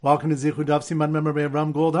Welcome to Zichud Daf Siman Member by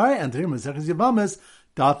Ram Goldhar, and today we're in Yevamos,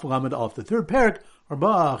 Daf Lamed Off, the third parak, Arba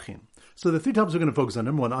Achim. So the three topics we're going to focus on.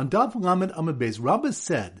 Number one, on Daf Lamed Amud Beis, Rabbah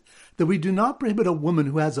said that we do not prohibit a woman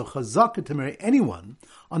who has a chazaka to marry anyone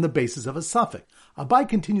on the basis of a suffix. Abai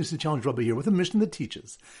continues to challenge Rabbah here with a mission that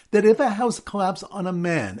teaches that if a house collapses on a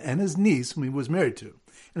man and his niece whom he was married to,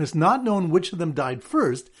 and it's not known which of them died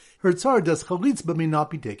first, her tzara does chalitz but may not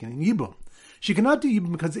be taken in yibum. She cannot do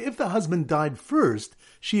yibum because if the husband died first,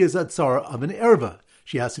 she is a tzara of an erva.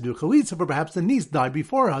 She has to do chalitza for perhaps the niece died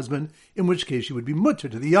before her husband, in which case she would be mutter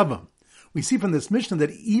to the yavam. We see from this Mishnah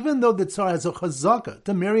that even though the tzara has a chazaka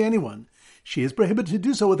to marry anyone, she is prohibited to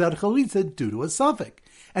do so without chalitza due to a suffix.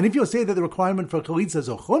 And if you'll say that the requirement for chalitza is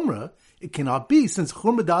a chumrah, it cannot be, since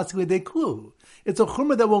chumrah dasile de klu. It's a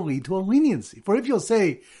chumrah that will lead to a leniency. For if you'll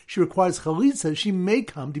say she requires chalitza, she may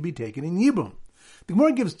come to be taken in yibum. The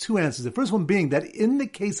Gemara gives two answers. The first one being that in the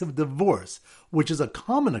case of divorce, which is a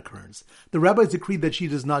common occurrence, the rabbis decreed that she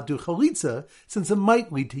does not do chalitza, since it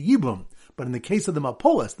might lead to yibum. But in the case of the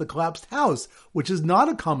mapoles, the collapsed house, which is not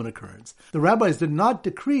a common occurrence, the rabbis did not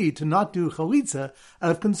decree to not do chalitza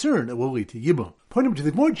out of concern it will lead to yibum. Point number two,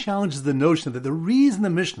 the Gemara challenges the notion that the reason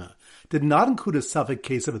the Mishnah did not include a suffix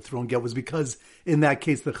case of a thrown get was because in that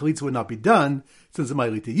case the chalitza would not be done, since it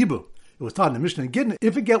might lead to yibum. It was taught in the Mishnah again,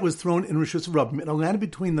 if a get was thrown in Rishus Rabbim, it landed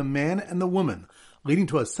between the man and the woman, leading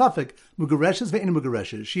to a suffix, mugareshes ve'in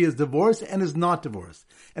mugareshes. She is divorced and is not divorced.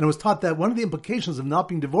 And it was taught that one of the implications of not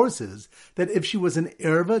being divorced is that if she was an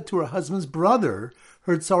erva to her husband's brother,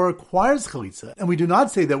 her tzara requires chalitza. And we do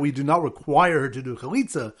not say that we do not require her to do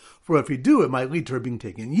chalitza, for if we do, it might lead to her being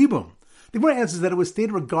taken in yibum. The Gemara answers that it was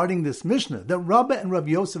stated regarding this Mishnah that Rabbah and Rav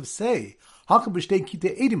Yosef say,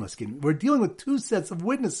 we're dealing with two sets of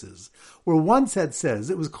witnesses, where one set says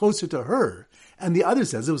it was closer to her, and the other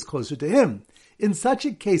says it was closer to him. In such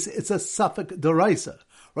a case, it's a suffix deraisa.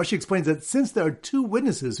 Rashi explains that since there are two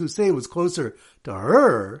witnesses who say it was closer to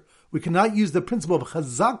her, we cannot use the principle of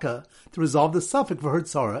chazaka to resolve the suffix for her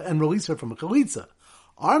tzara and release her from a chalitza.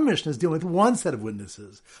 Our Mishnah is dealing with one set of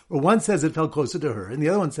witnesses, where one says it fell closer to her, and the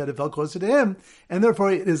other one said it fell closer to him, and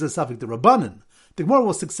therefore it is a suffix derabanan. The Gemara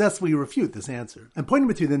will successfully refute this answer. And point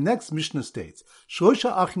number three, the next Mishnah states,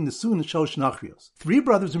 Shlosha achim nesun shalosh nachrios. 3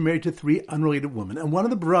 brothers are married to 3 unrelated women, and one of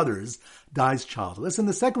the brothers dies childless, and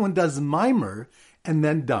the second one does mimer, and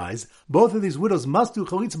then dies. Both of these widows must do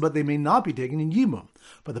chalitza, but they may not be taken in yibum.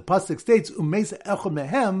 But the pasuk states, Umeis echad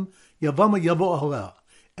mehem, Yevama yavo ahaleh.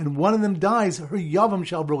 And one of them dies, her yavam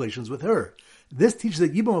shall have relations with her. This teaches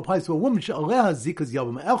that yibum applies to a woman she'aleha zika's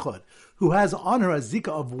yavam echad, who has on her a zika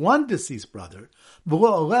of one deceased brother, but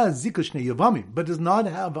does not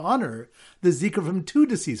have on her the zika from 2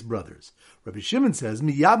 deceased brothers. Rabbi Shimon says,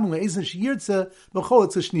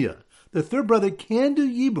 the third brother can do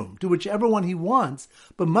yibum to whichever one he wants,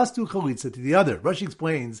 but must do chalitza to the other. Rashi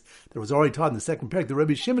explains that it was already taught in the second parak that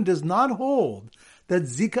Rabbi Shimon does not hold that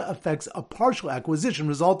zika affects a partial acquisition,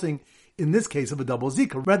 resulting in this case of a double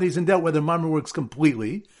zika. Rather, he's in doubt whether Mamre works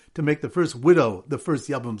completely to make the first widow the first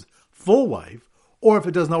Yavam's full wife, or if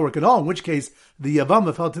it does not work at all, in which case the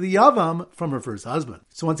Yavam fell to the Yavam from her first husband.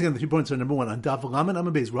 So once again, the 3 points are number one. On Daf Lamed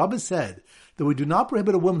Amud Beis, Rabbah said that we do not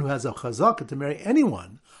prohibit a woman who has a chazaka to marry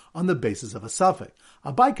anyone on the basis of a suffix.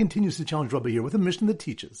 Abai continues to challenge Rabbah here with a mission that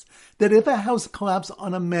teaches that if a house collapses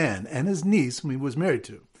on a man and his niece whom he was married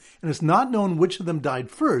to, and it's not known which of them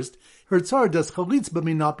died first, her tzara does chalitz but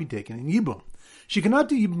may not be taken in yibum. She cannot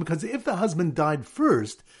do yibum because if the husband died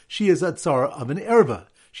first, she is a tzara of an erva.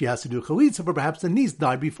 She has to do chalitza for perhaps the niece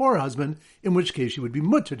died before her husband, in which case she would be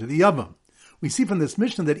mutter to the yavam. We see from this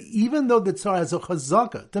Mishnah that even though the tzara has a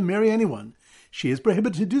chazaka to marry anyone, she is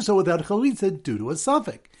prohibited to do so without chalitza due to a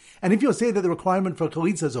suffix. And if you'll say that the requirement for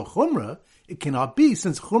chalitza is a chumrah, it cannot be,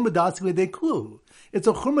 since chumrah dasile de klu. It's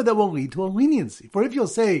a chumrah that will lead to a leniency. For if you'll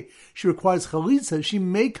say she requires chalitza, she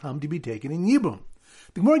may come to be taken in yibum.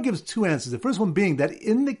 The Gemara gives two answers. The first one being that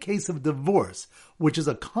in the case of divorce, which is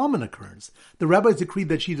a common occurrence, the rabbis decreed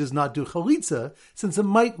that she does not do chalitza, since it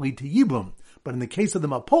might lead to yibum. But in the case of the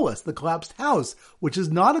mapoles, the collapsed house, which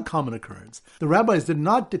is not a common occurrence, the rabbis did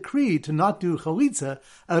not decree to not do chalitza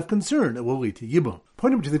out of concern it will lead to yibum.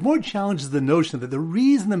 Point number two, the Gemara challenges the notion that the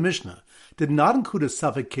reason the Mishnah did not include a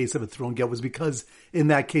suffix case of a thrown get was because in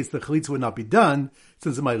that case the chalitza would not be done,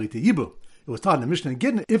 since it might lead to yibum. It was taught in the Mishnah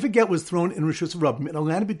again, if a get was thrown in Rishus Rabbim, it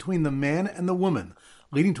landed between the man and the woman,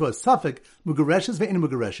 leading to a suffix, mugareshes ve'in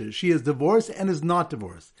mugareshes. She is divorced and is not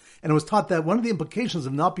divorced. And it was taught that one of the implications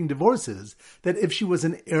of not being divorced is that if she was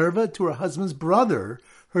an erva to her husband's brother,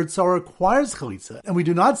 her tzara requires chalitza. And we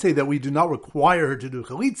do not say that we do not require her to do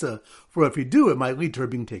chalitza, for if we do, it might lead to her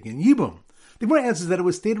being taken in yibum. The Gemara answers that it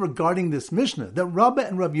was stated regarding this Mishnah that Rabbah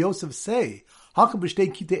and Rabbi Yosef say,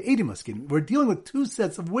 we're dealing with two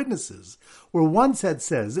sets of witnesses, where one set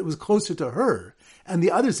says it was closer to her, and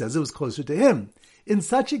the other says it was closer to him. In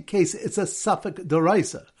such a case, it's a suffix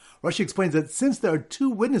d'oraisa. Rashi explains that since there are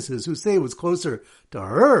two witnesses who say it was closer to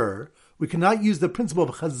her, we cannot use the principle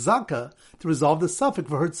of chazaka to resolve the suffix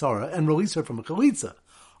for her tzara and release her from a chalitza.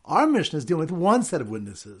 Our Mishnah is dealing with one set of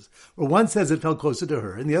witnesses, where one says it fell closer to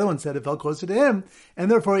her, and the other one said it fell closer to him, and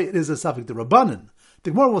therefore it is a suffix d'Rabbanan. The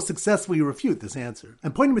Gemara will successfully refute this answer.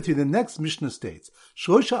 And pointing me to the next Mishnah states,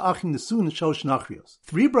 Shlosha achim nesun shalosh nachrios.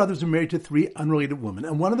 3 brothers were married to 3 unrelated women,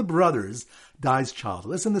 and one of the brothers dies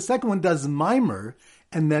childless, and the second one does mimer,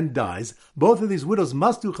 and then dies. Both of these widows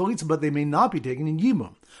must do chalitza, but they may not be taken in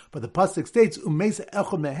yibum. But the pasuk states, Umeisa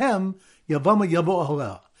echad mehem, Yevama yavo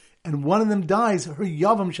ahaleh. And one of them dies, her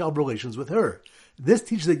yavam shall have relations with her. This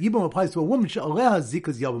teaches that yibum applies to a woman she'aleha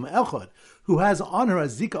zikas yavam echad, who has on her a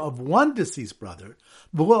zika of one deceased brother,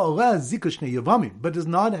 but does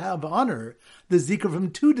not have on her the zika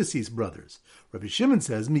from 2 deceased brothers. Rabbi Shimon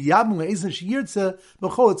says,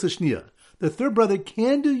 the 3rd brother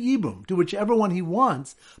can do yibum to whichever one he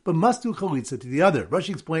wants, but must do chalitza to the other. Rashi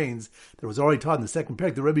explains that it was already taught in the second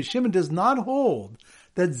parak that Rabbi Shimon does not hold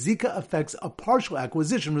that zika affects a partial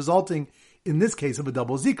acquisition, resulting in this case of a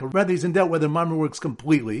double zika. Rather, he's in doubt whether mimer works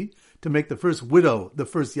completely to make the first widow the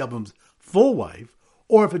first yavam's full wife,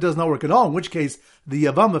 or if it does not work at all, in which case the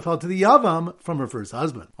Yevama fell to the Yavam from her first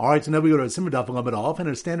husband. Alright, so now we go to a Simon Daf Lamed Aleph, and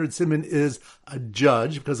our standard Simon is a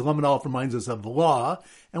judge, because Lamed Aleph reminds us of the law,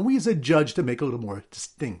 and we use a judge to make it a little more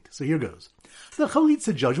distinct. So here goes. The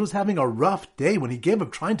Chalitza judge was having a rough day when he gave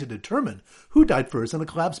up trying to determine who died first in a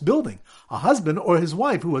collapsed building, a husband or his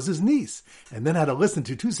wife who was his niece, and then had to listen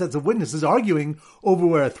to 2 sets of witnesses arguing over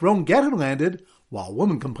where a thrown get had landed, while a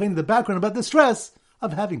woman complained in the background about the stress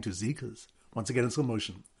of having 2 zikas. Once again in slow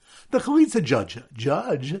motion. The Chalitza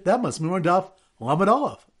judge, that must mean Daf Lamed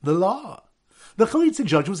Aleph, the law. The Chalitza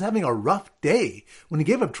judge was having a rough day when he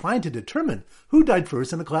gave up trying to determine who died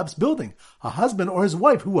first in a collapsed building, a husband or his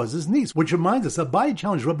wife who was his niece, which reminds us of Abai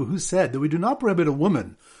challenged Rabbi who said that we do not prohibit a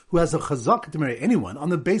woman who has a chazak to marry anyone on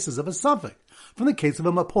the basis of a suffix. From the case of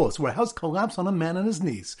a mapos, where a house collapsed on a man and his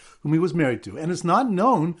niece, whom he was married to, and it's not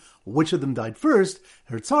known which of them died first,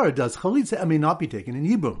 her tzara does chalitza and may not be taken in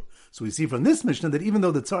yibum. So we see from this Mishnah that even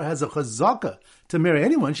though the tzara has a chazaka to marry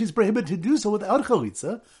anyone, she's prohibited to do so without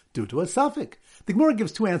chalitza due to a suffix. The Gemara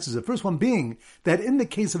gives 2 answers. The first one being that in the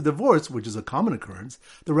case of divorce, which is a common occurrence,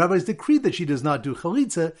 the rabbis decreed that she does not do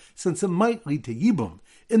chalitza since it might lead to yibum.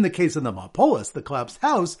 In the case of the mapolis, the collapsed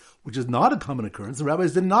house, which is not a common occurrence, the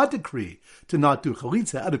rabbis did not decree to not do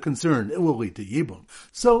chalitza out of concern it will lead to yibum.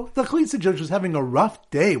 So the chalitza judge was having a rough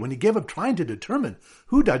day when he gave up trying to determine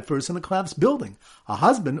who died first in a collapsed building, a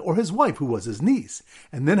husband or his wife who was his niece,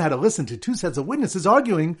 and then had to listen to 2 sets of witnesses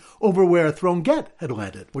arguing over where a thrown get had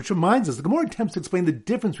landed. Which reminds us, the Gemara attempts to explain the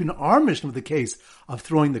difference between our Mishnah with the case of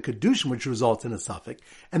throwing the kedushin, which results in a suffix,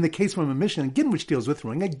 and the case from a Mishnah in Gittin, which deals with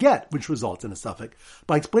throwing a get, which results in a suffix,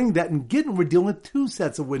 by explaining that in Gittin we're dealing with 2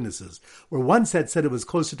 sets of witnesses, where one set said it was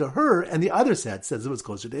closer to her, and the other set says it was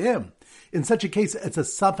closer to him. In such a case, it's a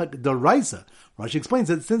suffix d'oraisa. Rashi explains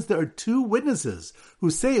that since there are 2 witnesses who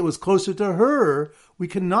say it was closer to her, we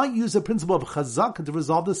cannot use the principle of chazaka to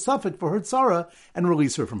resolve the suffix for her tzara and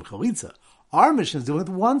release her from chalitza. Our Mishnah is dealing with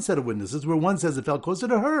 1 set of witnesses, where one says it fell closer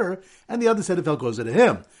to her, and the other said it fell closer to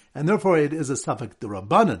him, and therefore it is a suffix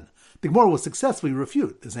d'Rabbanan. The Gemara will successfully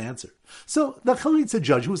refute this answer. So the Chalitza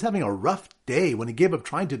judge, who was having a rough day when he gave up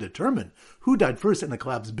trying to determine who died first in a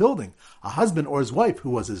collapsed building, a husband or his wife who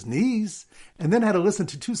was his niece, and then had to listen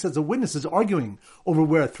to 2 sets of witnesses arguing over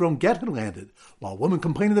where a thrown get had landed, while a woman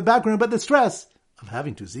complained in the background about the stress of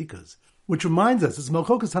having 2 zikas. Which reminds us, it's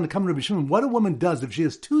Melchokas Tanakam Rabbi Shimon, what a woman does if she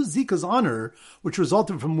has 2 zikas on her, which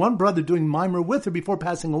resulted from one brother doing mimer with her before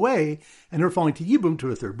passing away, and her falling to yibum to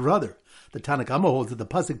her 3rd brother. The Tanakama holds that the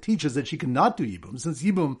pasuk teaches that she cannot do yibum, since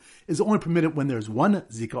yibum is only permitted when there's 1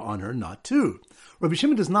 zika on her, not 2. Rabbi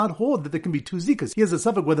Shimon does not hold that there can be 2 zikas. He has a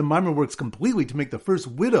suffix whether mimer works completely to make the first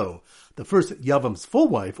widow the first yavam's full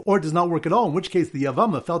wife, or it does not work at all, in which case the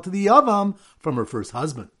yavama fell to the yavam from her first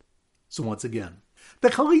husband. So once again, the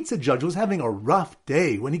Chalitza judge was having a rough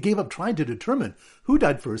day when he gave up trying to determine who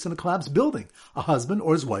died first in a collapsed building, a husband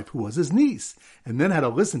or his wife who was his niece, and then had to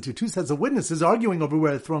listen to 2 sets of witnesses arguing over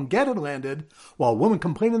where a thrown get had landed, while a woman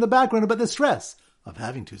complained in the background about the stress of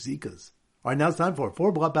having 2 zikas. All right, now it's time for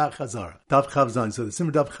 4 Blat Bat Chazara. Daf Chav Zayin. So the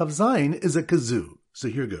Simmer Daf Chav Zayin is a kazoo. So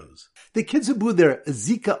here goes. The kids who blew their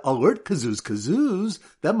Zika alert kazoos,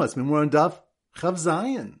 that must mean we're on Daf Chav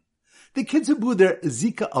Zayin. The kids who blew their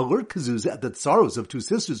zika alert kazoos at the tsaros of two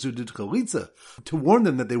sisters who did chalitza to warn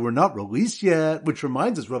them that they were not released yet, which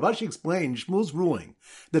reminds us, Rav Ashi explained Shmuel's ruling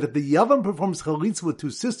that if the Yavam performs chalitza with two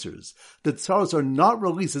sisters, the tsaros are not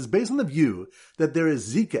released is based on the view that there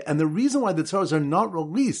is zika, and the reason why the tsaros are not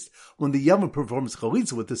released when the Yavam performs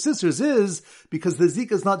chalitza with the sisters is because the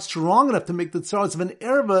zika is not strong enough to make the tsaros of an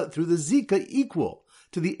erva through the zika equal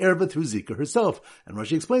to the erva through Zika herself. And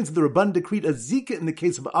Rashi explains that the Rabban decreed a Zika in the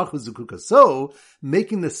case of Achu Zukuka, so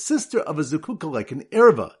making the sister of a Zukuka like an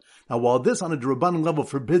erva. Now, while this on a Rabban level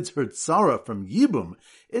forbids her tsara from Yibum,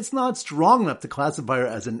 it's not strong enough to classify her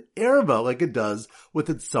as an erva like it does with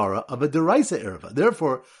the tsara of a deraisa erva.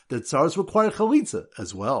 Therefore, the tsaras require chalitza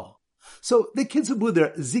as well. So the kids who blew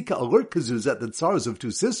their Zika alert kazoos at the tsaras of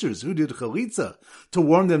two sisters who did chalitza to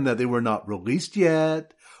warn them that they were not released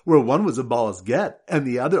yet, where one was a balas get and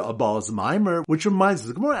the other a balas mimer, which reminds us,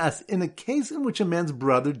 the Gemara asks, in a case in which a man's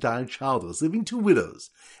brother died childless, leaving two widows,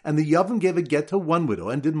 and the Yavam gave a get to one widow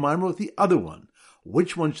and did mimer with the other one,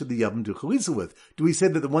 which one should the Yavam do chalitza with? Do we say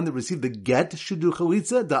that the one that received the get should do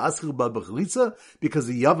chalitza, the aschil bad b'chalitza, because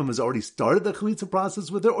the Yavam has already started the chalitza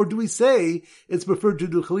process with her? Or do we say it's preferred to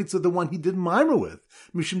do chalitza with the one he did mimer with,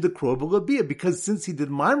 mishum dekro b'labiyah, because since he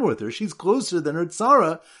did mimer with her, she's closer than her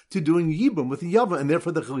tzara to doing yibum with the Yavam, and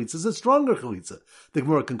therefore the chalitza is a stronger chalitza. The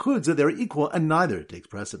Gemara concludes that they're equal and neither takes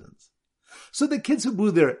precedence. So the kids who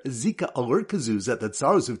blew their Zika alert kazoos at the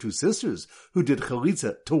tsaros of two sisters who did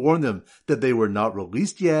chalitza to warn them that they were not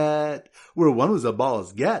released yet, where one was a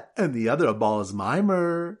balas get and the other a balas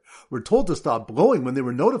mimer, were told to stop blowing when they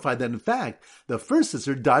were notified that in fact the first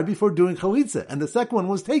sister died before doing chalitza and the second one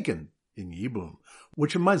was taken in Yibum.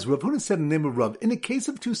 Which reminds Rav Huna said in the name of Rav, in a case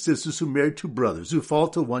of two sisters who married two brothers who fall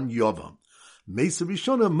to one Yavam, Mesa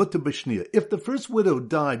Rishona Mutta B'Shnia, if the first widow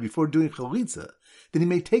died before doing chalitza, then he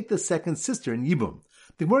may take the second sister in Yibum.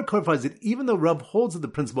 The Gemara clarifies that even though Rav holds to the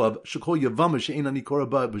principle of Shekol Yevamos she'ein ani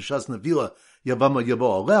koraba b'shas nevila Yevama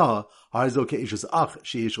yavo aleha harizo ke'ishas ach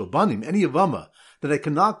she'esh lo banim, any Yevama that I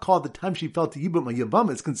cannot call the time she fell to Yibum a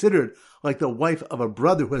Yevama is considered like the wife of a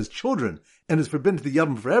brother who has children and is forbidden to the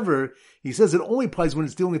Yavam forever. He says it only applies when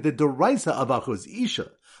it's dealing with the deraisa of Acho's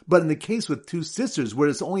Isha. But in the case with two sisters where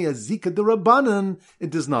it's only a Zika derabanan,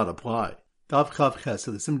 it does not apply. Dav Chav Ches.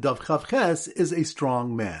 So the sim Dav Chav Ches is a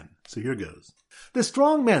strong man. So here goes. The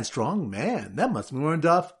strong man, that must be more in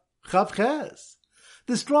Dav Chav Ches.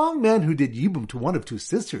 The strong man who did Yibum to one of two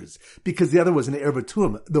sisters, because the other was an erva to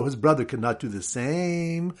him, though his brother could not do the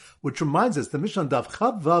same. Which reminds us, the Mishnah Daf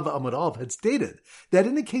Chav Vav Amud Aleph had stated that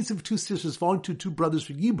in the case of two sisters falling to two brothers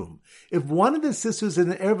for Yibum, if one of the sisters is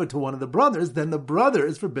an erva to one of the brothers, then the brother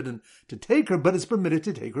is forbidden to take her, but is permitted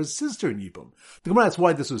to take her sister in Yibum. The Gemara asks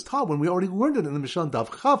why this was taught when we already learned it in the Mishnah Daf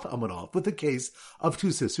Chav Amud Aleph with the case of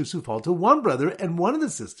two sisters who fall to one brother, and one of the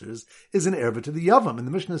sisters is an erva to the Yavam. And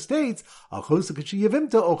the Mishnah states, her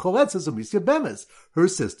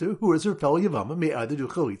sister, who is her fellow Yevama, may either do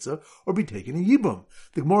chalitza or be taken in Yibum.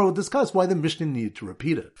 The Gemara will discuss why the Mishnah needed to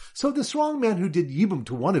repeat it. So the strong man who did Yibum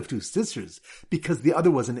to one of two sisters, because the other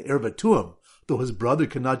was an erva to him, though his brother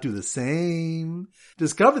could not do the same,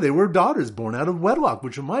 discovered they were daughters born out of wedlock,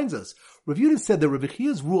 which reminds us, Rav Yehuda said that Rav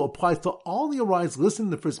Chia's rule applies to all the arise listed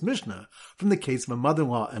in the first Mishnah from the case of a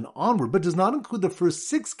mother-in-law and onward, but does not include the first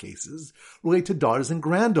 6 cases related to daughters and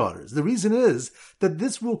granddaughters. The reason is that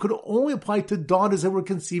this rule could only apply to daughters that were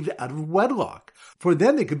conceived out of wedlock. For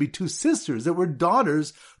then they could be two sisters that were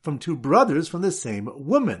daughters from two brothers from the same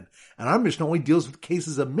woman. And our Mishnah only deals with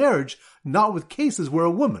cases of marriage, not with cases where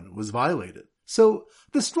a woman was violated. So,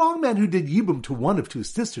 the strong man who did Yibum to one of two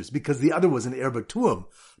sisters, because the other was an erva to him,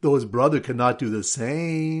 though his brother could not do the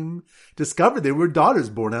same, discovered they were daughters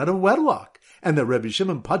born out of wedlock, and that Rebbe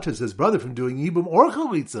Shimon punished his brother from doing Yibum or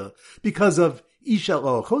Chalitza because of Isha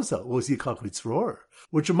lo Chosa lo Zikach Litzror.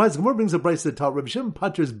 Which reminds, Gemara brings a brayso that taught Rebbe Shimon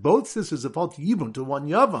punishes both sisters that fall to Yibum to one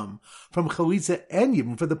Yavam from Chalitza and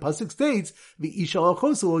Yibum, for the pasuk states, V'isha lo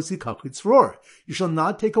Chosa lo Zikach Litzror. You shall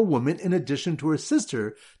not take a woman in addition to her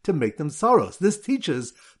sister to make them sorrows. This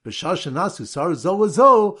teaches that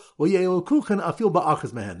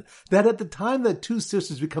at the time that two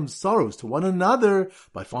sisters become sorrows to one another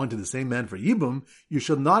by falling to the same man for Yibum, you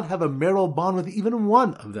shall not have a marital bond with even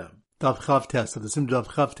one of them. Dav Chav Tes. So the sim Dav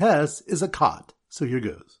Chav Tes is a cot. So here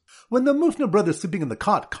goes. When the Mufna brothers sleeping in the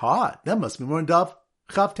cot, that must be more in Dav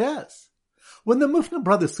Chav Tes. When the Mufna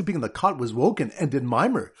brother sleeping in the cot was woken and did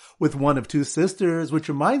mimer with one of two sisters, which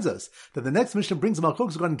reminds us that the next Mishnah brings a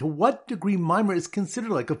machlokes regarding to what degree mimer is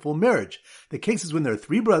considered like a full marriage. The case is when there are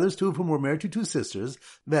three brothers, two of whom were married to two sisters,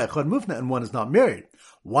 ve'echad mufna, and one is not married.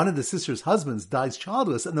 One of the sisters' husbands dies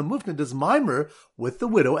childless, and the mufna does mimer with the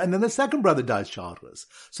widow, and then the second brother dies childless.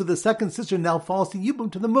 So the second sister now falls to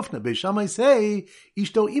yibum to the mufna. Beis Shammai say,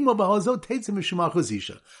 Ishto imo b'hazot tetzim mishumach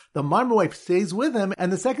hazisha. The mimer wife stays with him,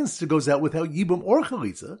 and the second sister goes out without yibum or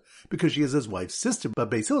chalitza, because she is his wife's sister.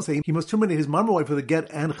 But Beis Hillel say he must terminate his mimer wife with a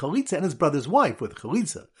get and chalitza, and his brother's wife with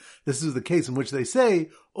chalitza. This is the case in which they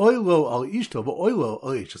say, Oilo al ishto v'oilo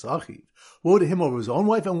al ishes achiv. Woe to him over his own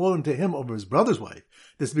wife, and woe to him over his brother's wife.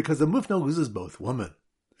 This is because the mufna loses both women.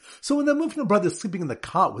 So when the mufna brother sleeping in the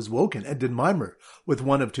cot was woken and did mimer with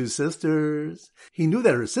one of two sisters, he knew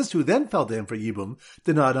that her sister, who then fell to him for yibum,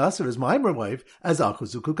 did not answer his mimer wife as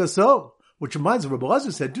achuzuku kaso. Which reminds of Rabbi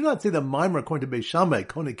Elazar said, do not say that mimer according to Beis Shammai,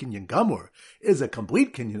 kone kinyan gamur, is a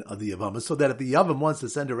complete kinyan of the Yevamos, so that if the Yavam wants to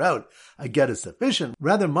send her out, a get is sufficient.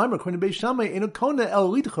 Rather, mimer according to Beis Shammai, eno kone el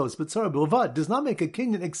litchos b'tzara bilvad, does not make a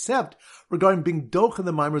kinyan except regarding being doch in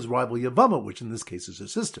the mimer's rival Yevama, which in this case is her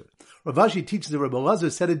sister. Rav Ashi teaches that Rabbi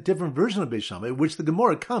Elazar said a different version of Beis Shammai, which the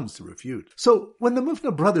Gemara comes to refute. So, when the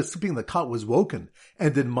mufna brother sleeping in the cot was woken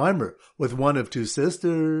and did mimer with one of two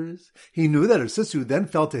sisters, he knew that her sister, who then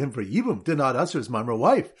fell to him for yibum, did not answer his mimer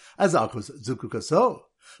wife, as achos zukukaso.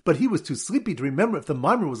 But he was too sleepy to remember if the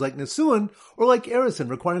mimer was like Nesuin or like Erison,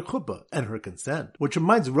 requiring chuppah and her consent. Which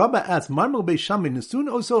reminds, Rabbah asks, mimer Beis Shammai, Nesuin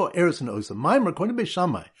oso or Erison oso? Mimer, according to Beis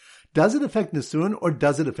Shammai, does it affect Nesuin or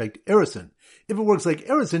does it affect Erison? If it works like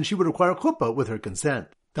Erison, she would require chuppah with her consent.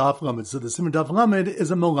 Daf Lamed. So the Simon Daf Lamed is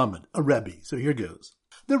a Melamed, a Rebbe. So here goes.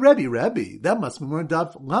 The Rebbe, that must be more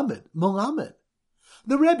Daf Lamed, Melamed.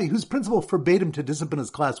 The Rebbe, whose principal forbade him to discipline his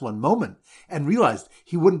class one moment, and realized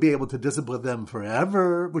he wouldn't be able to discipline them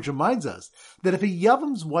forever, which reminds us that if a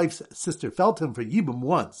Yevam's wife's sister fell to him for yibum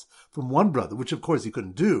once, from one brother, which of course he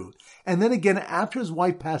couldn't do, and then again after his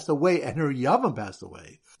wife passed away and her Yavam passed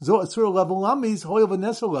away, Zo asur lev ulamis hoyel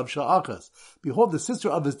v'neser lev sha'achas. Behold, the sister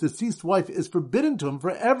of his deceased wife is forbidden to him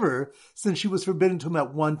forever, since she was forbidden to him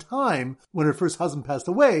at one time when her first husband passed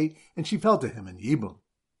away, and she fell to him in yibum.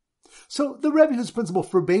 So the Rebbe, whose principal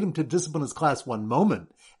forbade him to discipline his class one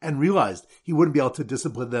moment, and realized he wouldn't be able to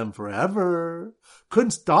discipline them forever,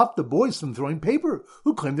 couldn't stop the boys from throwing paper,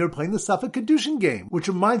 who claimed they were playing the Safek Kedushin game, which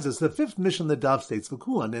reminds us the fifth Mishnah the Daf states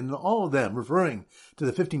V'kulan, and in all of them referring to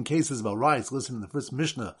the 15 cases of riots listed in the first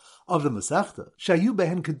Mishnah of the Masechta, Shayu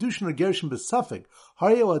behen Kedushin or Gershon b'Safek,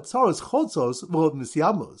 Haryo atzaros chotzos v'lo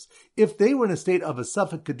misyamos. If they were in a state of a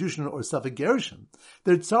Safek Kedushin or Safek Gershon,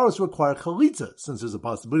 their tzaros require chalitza, since there's a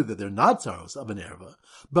possibility that they're not tzaros of an erva,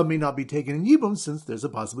 but may not be taken in yibum, since there's a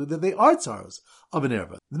possibility that they are tzaros of an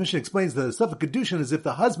erva. The Mishnah explains that a Safek Kedushin is if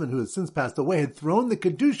the husband who has since passed away had thrown the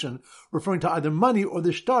Kedushin, referring to either money or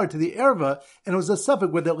the shtar, to the erva, and it was a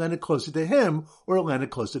Safek whether it landed closer to him or it landed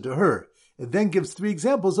closer to her. It then gives 3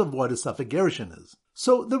 examples of what a Safek Gershon is.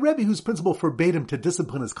 So the Rebbe, whose principal forbade him to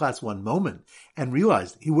discipline his class one moment, and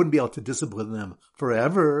realized he wouldn't be able to discipline them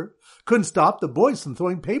forever, couldn't stop the boys from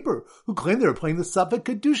throwing paper, who claimed they were playing the Safek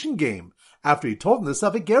Kedushin game, after he told them the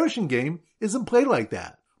Safek Gershon game isn't played like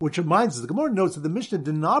that. Which reminds us, the Gemara notes that the Mishnah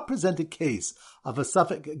did not present a case of a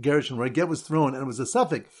Safek Gershon where a get was thrown and it was a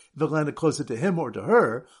Safek if it landed closer to him or to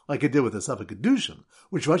her, like it did with a Safek Kedushin,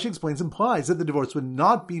 which Rashi explains implies that the divorce would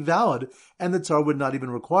not be valid and the tzara would not even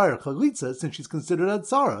require chalitza, since she's considered a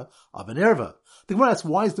tzara of an erva. The Gemara asks,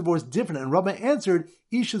 why is divorce different? And Rabbah answered,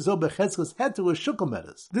 Isha zo becheskes hetel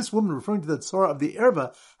shukomedes. This woman, referring to the tzara of the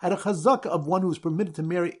erva, had a chazaka of one who was permitted to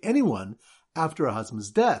marry anyone after her husband's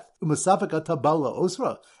death. Umasafik atabala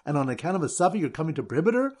osra. And on account of a suffix you're coming to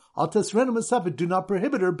prohibit her? Al tesrena masafik, do not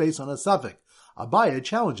prohibit her based on a suffix. Abaya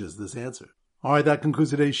challenges this answer. Alright, that concludes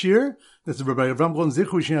today's shir. This is Rabbi Yevamos and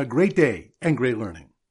Zichu wishing a great day and great learning.